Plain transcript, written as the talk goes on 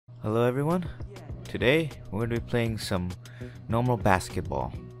Hello everyone. Today we're going to be playing some normal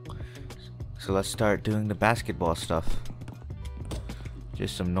basketball. So let's start doing the basketball stuff.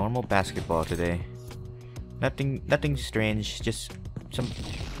 Just some normal basketball today. Nothing strange, just some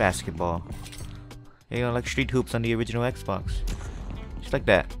basketball. You know, like street hoops on the original Xbox. Just like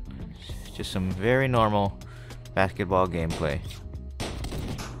that. Just some very normal basketball gameplay.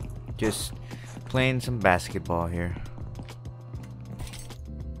 Just playing some basketball here.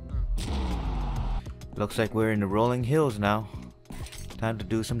 Looks like we're in the rolling hills now. Time to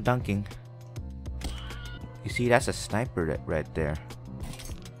do some dunking. You see, that's a sniper right there.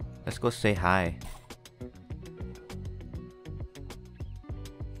 Let's go say hi.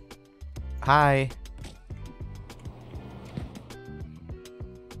 Hi.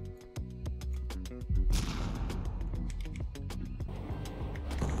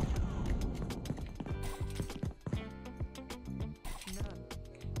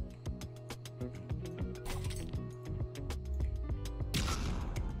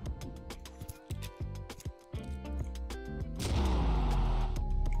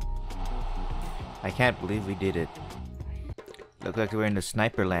 I can't believe we did it. Look like we're in the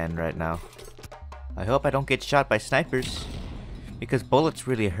sniper land right now. I hope I don't get shot by snipers, because bullets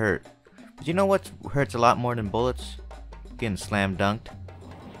really hurt. But you know what hurts a lot more than bullets? Getting slam dunked.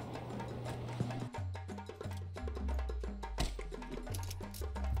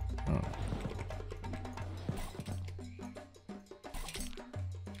 Oh.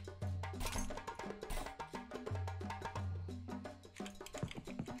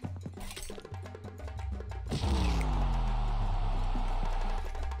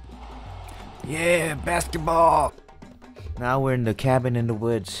 Yeah, basketball! Now we're in the cabin in the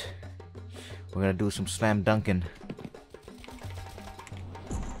woods. We're gonna do some slam dunking.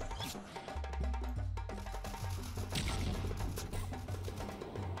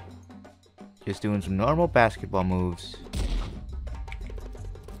 Just doing some normal basketball moves.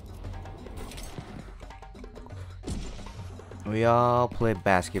 We all play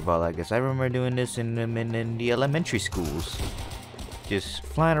basketball, I guess. I remember doing this in the elementary schools. Just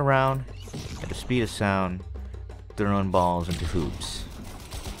flying around at the speed of sound, throwing balls into hoops.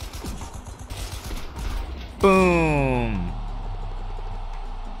 Boom!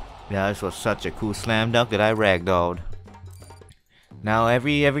 Yeah, this was such a cool slam dunk that I ragdolled. Now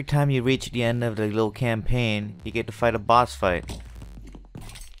every time you reach the end of the little campaign, you get to fight a boss fight.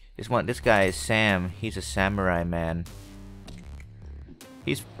 This guy is Sam. He's a samurai man.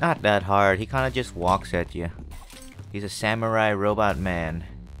 He's not that hard. He kind of just walks at you. He's a samurai robot man.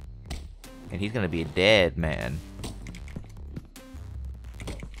 And he's gonna be a dead man.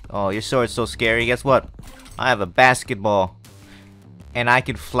 Oh, your sword's so scary. Guess what? I have a basketball. And I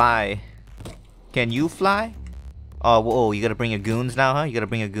can fly. Can you fly? Oh, whoa, you gotta bring your goons now, huh? You gotta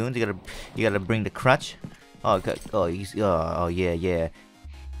bring your goons? You gotta bring the crutch? Oh, oh yeah.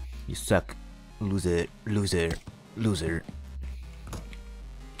 You suck. Loser.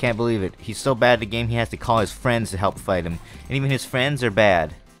 Can't believe it. He's so bad at the game he has to call his friends to help fight him. And even his friends are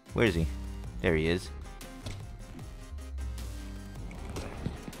bad. Where is he? There he is.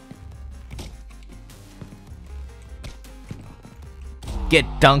 Get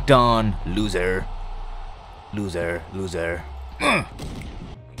dunked on, loser. Loser.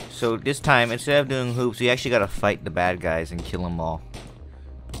 So this time, instead of doing hoops, we actually gotta fight the bad guys and kill them all.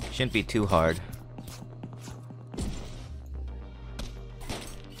 Shouldn't be too hard.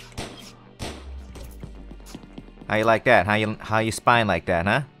 How you like that? How you spine like that,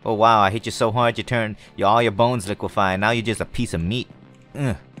 huh? Oh wow, I hit you so hard all your bones liquefy, and now you're just a piece of meat.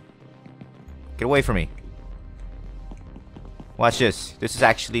 Ugh. Get away from me. Watch this. This is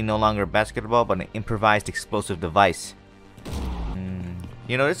actually no longer a basketball, but an improvised explosive device.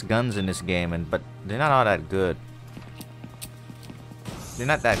 You know, there's guns in this game, but they're not all that good. They're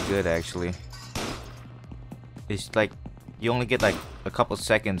not that good, actually. It's like, you only get like a couple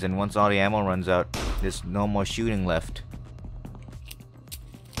seconds, and once all the ammo runs out, there's no more shooting left.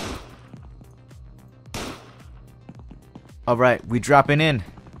 Alright, we dropping in.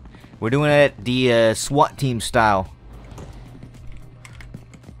 We're doing it the SWAT team style.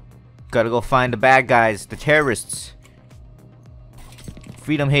 Gotta go find the bad guys, the terrorists.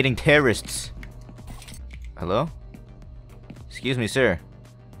 Freedom-hating terrorists. Hello? Excuse me, sir.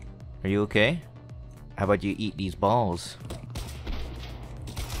 Are you okay? How about you eat these balls?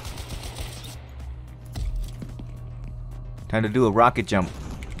 Time to do a rocket jump.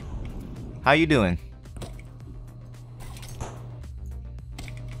 How you doing?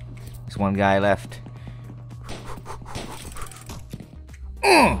 There's one guy left.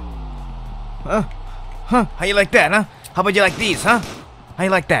 Huh? How you like that, huh? How about you like these, huh? How you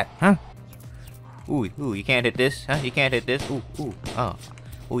like that, huh? Ooh, ooh, you can't hit this, huh? You can't hit this. Ooh, ooh, oh.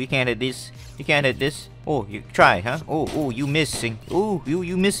 Ooh, you can't hit this. You can't hit this. Oh, you try, huh? Oh, oh, you missing. Ooh,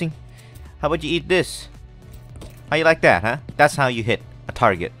 you missing. How about you eat this? How you like that, huh? That's how you hit a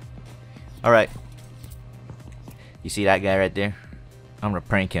target. Alright. You see that guy right there? I'm gonna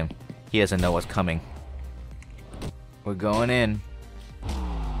prank him. He doesn't know what's coming. We're going in.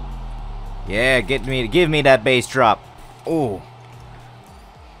 Yeah, give me that base drop. Oh.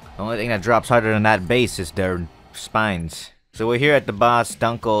 The only thing that drops harder than that base is their spines. So we're here at the boss,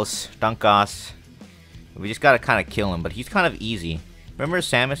 Dunkos. We just gotta kind of kill him, but he's kind of easy. Remember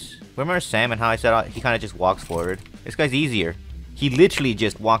Samus? Remember Sam and how I said he kind of just walks forward? This guy's easier. He literally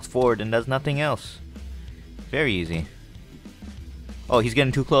just walks forward and does nothing else. Very easy. Oh, he's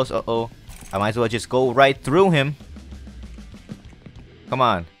getting too close. Uh-oh. I might as well just go right through him. Come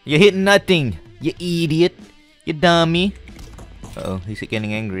on. You're hitting nothing, you idiot. You dummy. Uh-oh, he's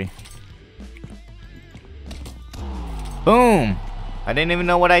getting angry. Boom! I didn't even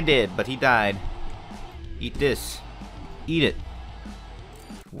know what I did, but he died. Eat this. Eat it.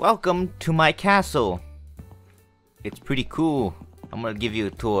 Welcome to my castle. It's pretty cool. I'm gonna give you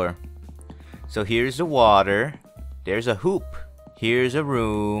a tour. So here's the water. There's a hoop. Here's a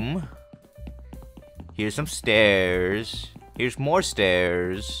room. Here's some stairs. Here's more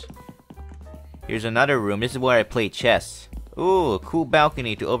stairs. Here's another room. This is where I play chess. Ooh, a cool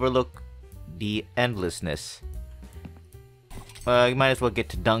balcony to overlook the endlessness. You might as well get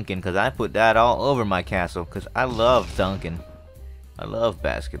to Duncan, because I put that all over my castle, because I love Duncan. I love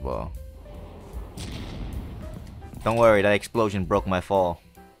basketball. Don't worry, that explosion broke my fall.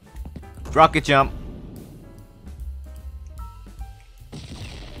 Rocket jump!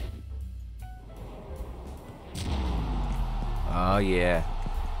 Oh yeah,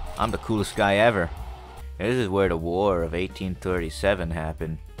 I'm the coolest guy ever. This is where the War of 1837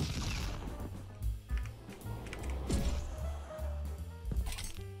 happened.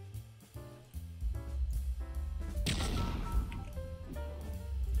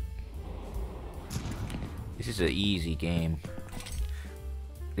 This is an easy game.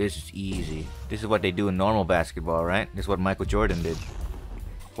 This is easy. This is what they do in normal basketball, right? This is what Michael Jordan did.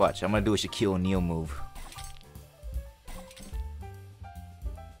 Watch, I'm gonna do a Shaquille O'Neal move.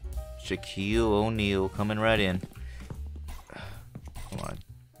 Shaquille O'Neal coming right in. Come on.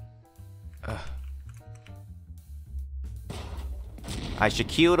 I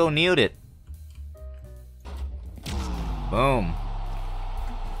Shaquille O'Neal'd it. Boom.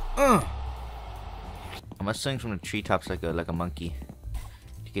 I'm gonna swing from the treetops like a monkey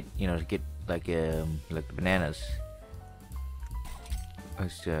to get like bananas.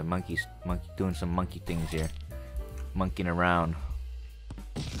 It's monkey doing some monkey things here, monkeying around.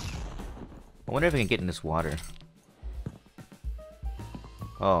 I wonder if I can get in this water.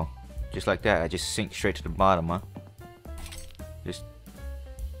 Oh, just like that, I just sink straight to the bottom, huh? Just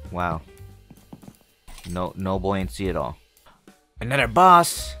wow. No buoyancy at all. Another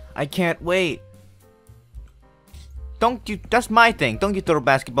boss! I can't wait. Don't you? That's my thing. Don't you throw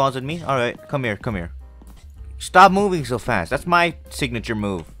basketballs at me? All right, come here, come here. Stop moving so fast. That's my signature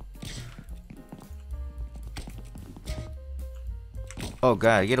move. Oh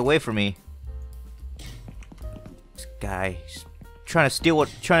god, get away from me. This guy's trying to steal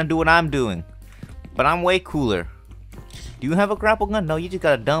trying to do what I'm doing. But I'm way cooler. Do you have a grapple gun? No, you just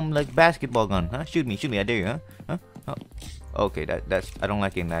got a dumb like basketball gun, huh? Shoot me, I dare you, huh? Huh? Oh. Okay, that's I don't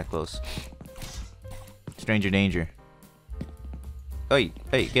like getting that close. Stranger danger.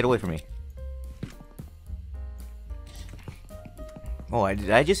 Hey, get away from me. Oh, did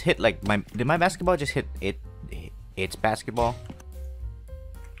I just hit like did my basketball just hit its basketball?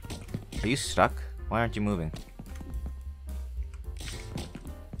 Are you stuck? Why aren't you moving?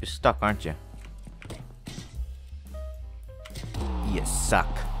 You're stuck, aren't you? You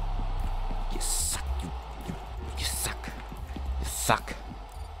suck. You suck. You suck. You suck.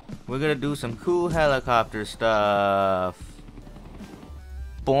 We're gonna do some cool helicopter stuff.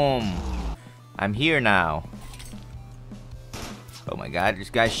 Boom. I'm here now. Oh my god, this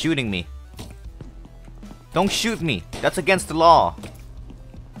guy's shooting me. Don't shoot me. That's against the law.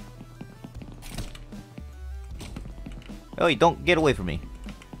 Oh, don't get away from me.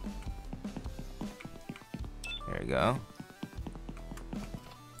 There we go.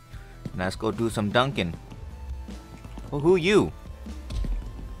 Now let's go do some dunking. Oh, who are you?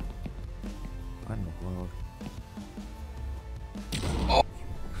 What in the world? Oh.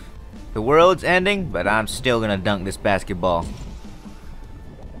 The world's ending, but I'm still gonna dunk this basketball.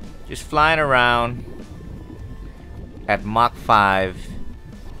 Just flying around at Mach 5.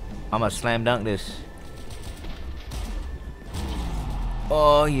 I'm gonna slam dunk this.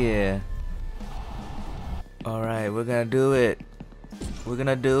 Oh yeah. Alright, we're gonna do it. We're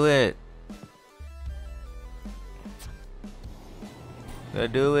gonna do it. We're gonna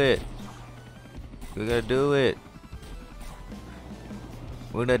do it. We're gonna do it.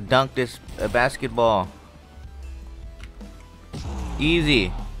 We're gonna dunk this basketball.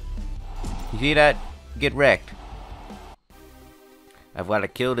 Easy. You see that? Get wrecked. I've gotta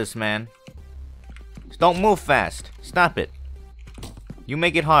kill this man. Just don't move fast. Stop it. You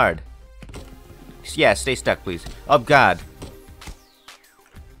make it hard. Yeah, stay stuck, please. Oh God.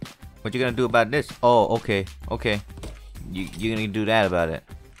 What you gonna do about this? Oh, okay, okay. You're gonna do that about it.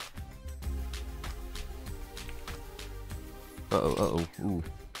 Ooh.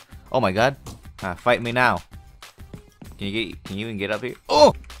 Oh my God. Fight me now. Can you even get up here?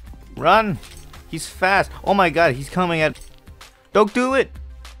 Oh! Run! He's fast. Oh my God, he's coming at. Don't do it!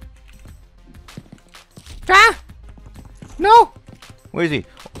 Ah! No! Where is he?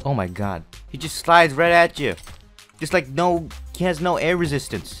 Oh my God. He just slides right at you. Just like he has no air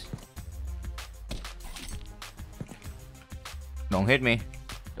resistance. Don't hit me.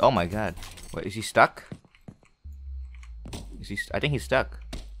 Oh my God. What, is he stuck? I think he's stuck.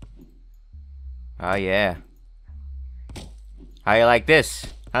 Oh yeah. How you like this?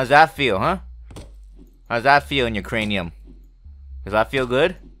 How's that feel, huh? How's that feel in your cranium? Does that feel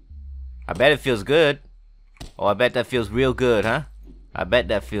good? I bet it feels good. Oh, I bet that feels real good, huh? I bet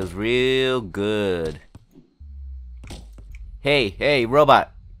that feels real good. Hey,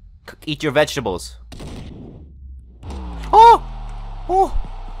 robot. Eat your vegetables. Oh! Oh!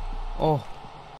 Oh.